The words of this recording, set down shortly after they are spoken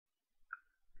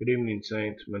Good evening,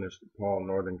 Saints. Minister Paul,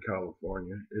 Northern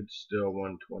California. It's still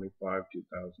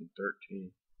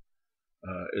 1/25/2013.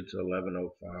 It's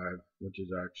 11:05, which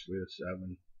is actually a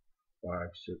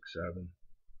 7:567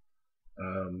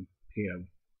 p.m.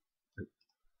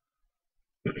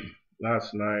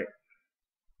 Last night,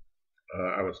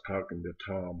 I was talking to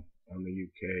Tom on the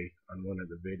UK on one of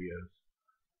the videos.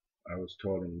 I was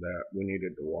told him that we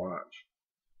needed to watch,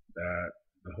 that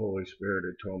the Holy Spirit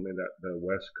had told me that the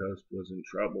West Coast was in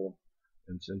trouble,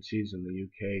 and since he's in the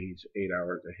UK, he's 8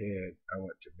 hours ahead. I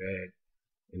went to bed,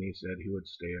 and he said he would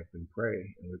stay up and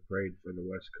pray, and we prayed for the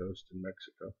West Coast in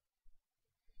Mexico.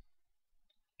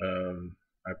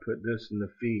 I put this in the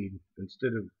feed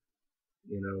instead of,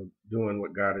 doing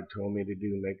what God had told me to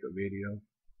do, make a video,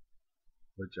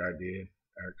 which I did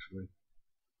actually,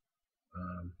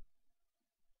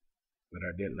 but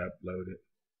I didn't upload it.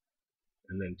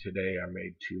 And then today I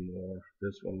made 2 more.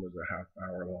 This one was a half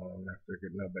hour long. I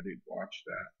figured nobody'd watch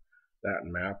that. That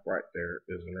map right there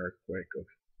is an earthquake of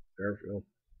Fairfield.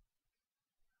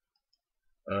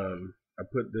 I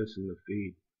put this in the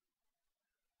feed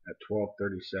at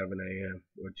 12:37 a.m.,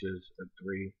 which is a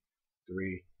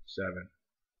 337,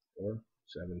 or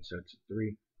 7 sets of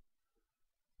 3.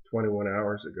 21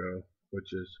 hours ago,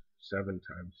 which is 7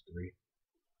 times 3.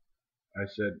 I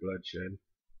said bloodshed,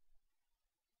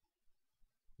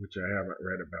 which I haven't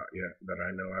read about yet, but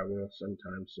I know I will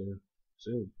sometime soon.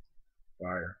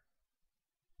 Fire.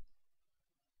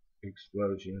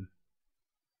 Explosion.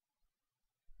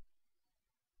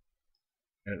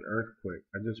 And earthquake.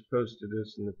 I just posted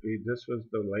this in the feed. This was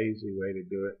the lazy way to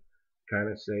do it. Kind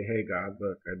of say, hey God,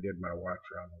 look, I did my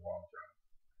watcher on the wall job.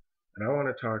 And I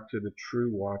want to talk to the true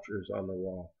watchers on the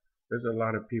wall. There's a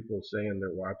lot of people saying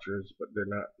they're watchers, but they're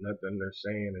not. Nothing they're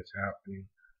saying is happening.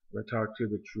 I'm going to talk to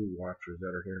the true watchers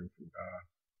that are hearing from God.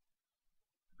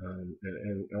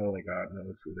 And only God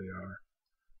knows who they are.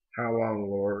 How long,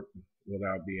 Lord, will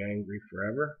thou be angry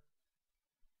forever?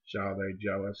 Shall thy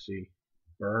jealousy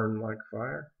burn like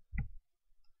fire?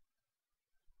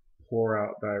 Pour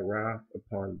out thy wrath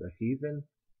upon the heathen,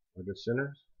 or the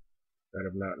sinners that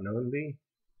have not known thee,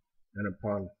 and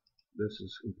upon, this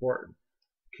is important,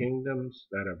 kingdoms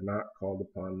that have not called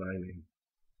upon thy name.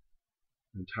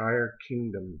 Entire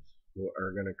kingdoms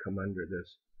are going to come under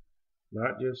this.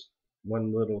 Not just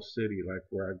one little city like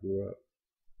where I grew up.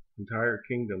 Entire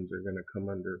kingdoms are going to come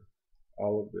under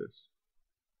all of this.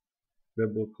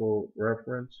 Biblical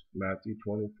reference, Matthew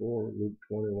 24, Luke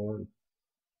 21.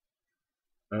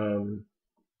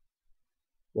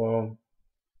 Well,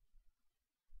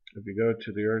 if you go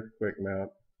to the earthquake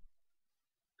map,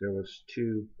 there was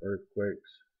 2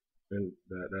 earthquakes, and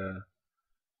that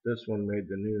this one made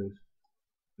the news.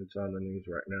 It's on the news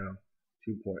right now.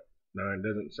 2.9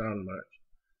 doesn't sound much,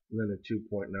 and then a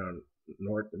 2.9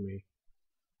 north of me.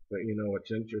 But you know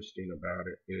what's interesting about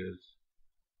it is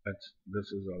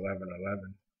this is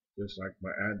 11/11, just like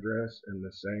my address, and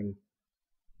the same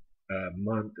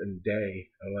month and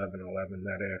day 11/11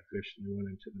 that I officially went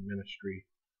into the ministry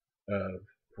of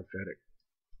prophetic.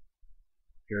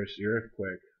 Here's the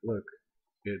earthquake. Look,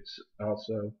 it's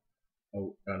also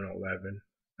an 11,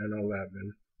 an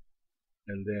 11,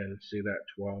 and then see that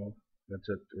 12? That's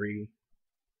a 3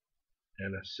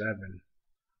 and a 7.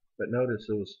 But notice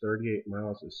it was 38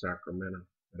 miles of Sacramento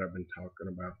that I've been talking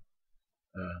about,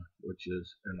 which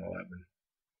is an 11.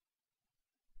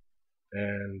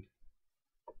 And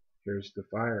here's the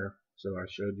fire. So I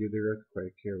showed you the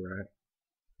earthquake here, right?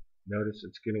 Notice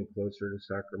it's getting closer to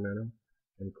Sacramento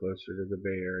and closer to the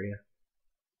Bay Area.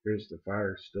 Here's the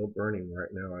fire still burning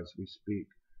right now as we speak.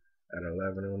 At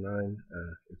 11:09,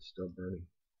 it's still burning.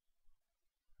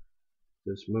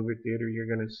 This movie theater you're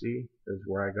going to see is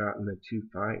where I got in the 2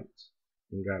 fights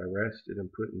and got arrested and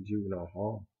put in juvenile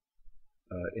hall.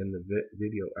 In the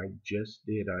video I just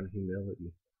did on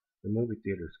humility. The movie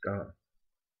theater's gone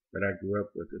that I grew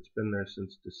up with. It's been there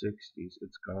since the 60s.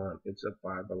 It's gone. It's a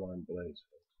 5-alarm blaze.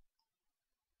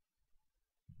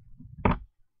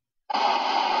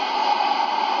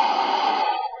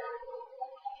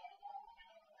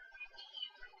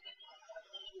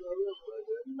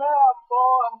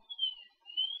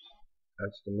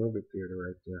 That's the movie theater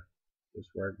right there. That's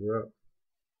where I grew up.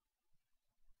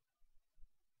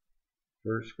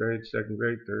 1st grade, 2nd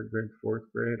grade, 3rd grade, 4th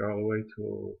grade, all the way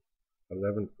till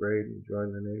 11th grade and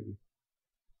joined the Navy.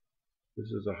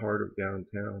 This is the heart of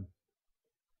downtown.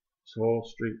 This whole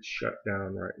street's shut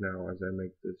down right now as I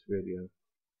make this video.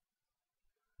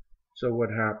 So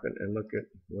what happened? And look at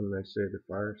when they say the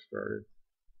fire started.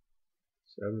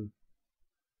 7.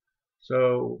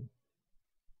 So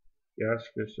you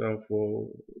ask yourself, well,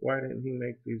 why didn't he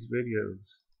make these videos?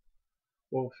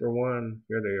 Well, for one,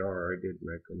 here they are. I did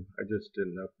make them. I just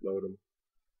didn't upload them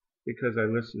because I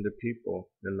listened to people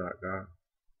and not God.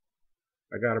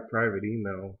 I got a private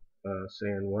email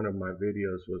saying one of my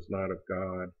videos was not of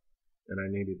God and I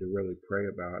needed to really pray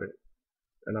about it.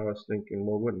 And I was thinking,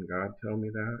 well, wouldn't God tell me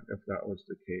that if that was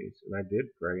the case? And I did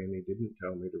pray and he didn't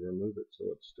tell me to remove it, so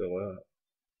it's still up.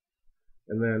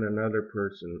 And then another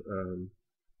person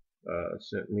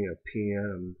sent me a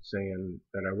PM saying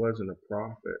that I wasn't a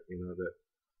prophet,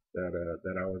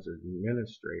 that I was an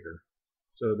administrator.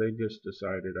 So they just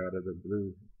decided out of the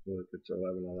blue, look, it's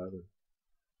 11:11,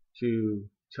 to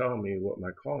tell me what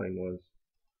my calling was.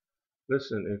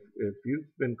 Listen, if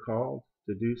you've been called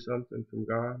to do something from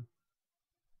God,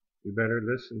 you better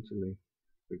listen to me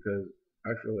because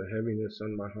I feel a heaviness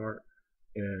on my heart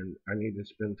and I need to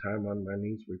spend time on my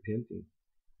knees repenting.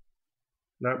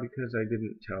 Not because I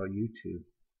didn't tell you to,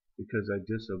 because I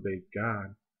disobeyed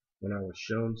God when I was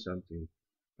shown something.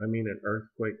 I mean an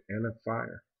earthquake and a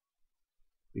fire.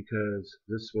 Because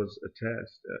this was a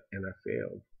test and I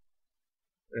failed.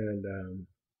 And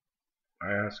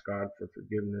I asked God for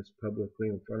forgiveness publicly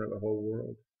in front of the whole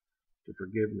world to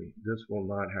forgive me. This will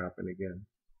not happen again.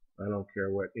 I don't care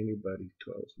what anybody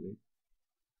tells me.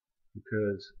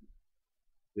 Because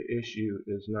the issue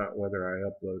is not whether I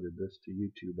uploaded this to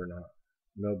YouTube or not.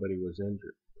 Nobody was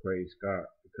injured. Praise God,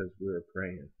 because we were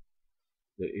praying.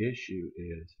 The issue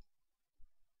is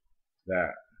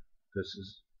that this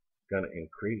is going to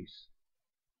increase.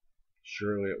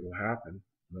 Surely it will happen.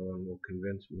 No one will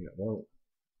convince me it won't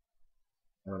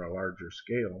on a larger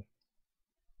scale.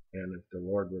 And if the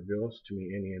Lord reveals to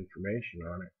me any information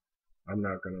on it, I'm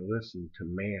not going to listen to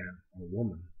man or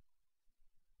woman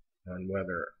on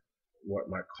whether what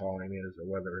my calling is or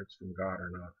whether it's from God or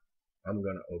not. I'm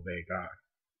going to obey God.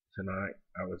 Tonight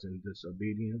I was in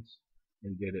disobedience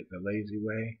and did it the lazy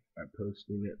way by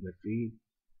posting it in the feed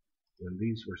when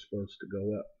these were supposed to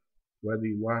go up. Whether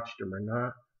you watched them or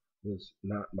not was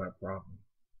not my problem.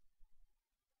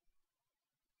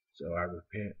 So I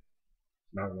repent.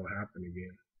 It's not going to happen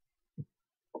again.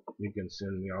 You can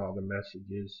send me all the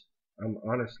messages.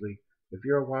 Honestly, if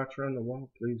you're a watcher on the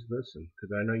wall, please listen,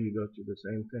 because I know you go through the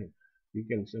same thing. You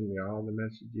can send me all the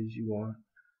messages you want.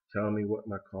 Tell me what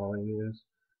my calling is.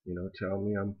 Tell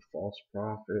me I'm a false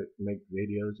prophet. Make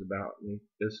videos about me.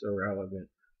 It's irrelevant,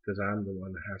 because I'm the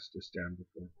one that has to stand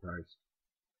before Christ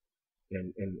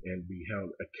and be held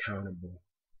accountable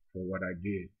for what I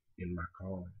did in my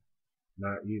calling.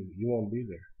 Not you. You won't be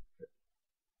there.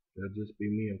 It'll just be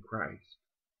me and Christ.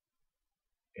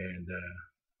 And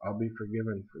I'll be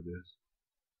forgiven for this.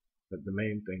 But the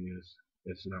main thing is,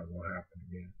 it's not going to happen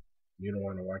again. You don't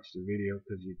want to watch the video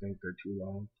because you think they're too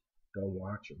long? Don't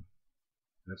watch them.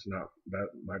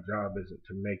 My job isn't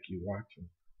to make you watch them.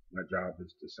 My job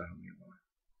is to sound the alarm.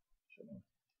 Shalom.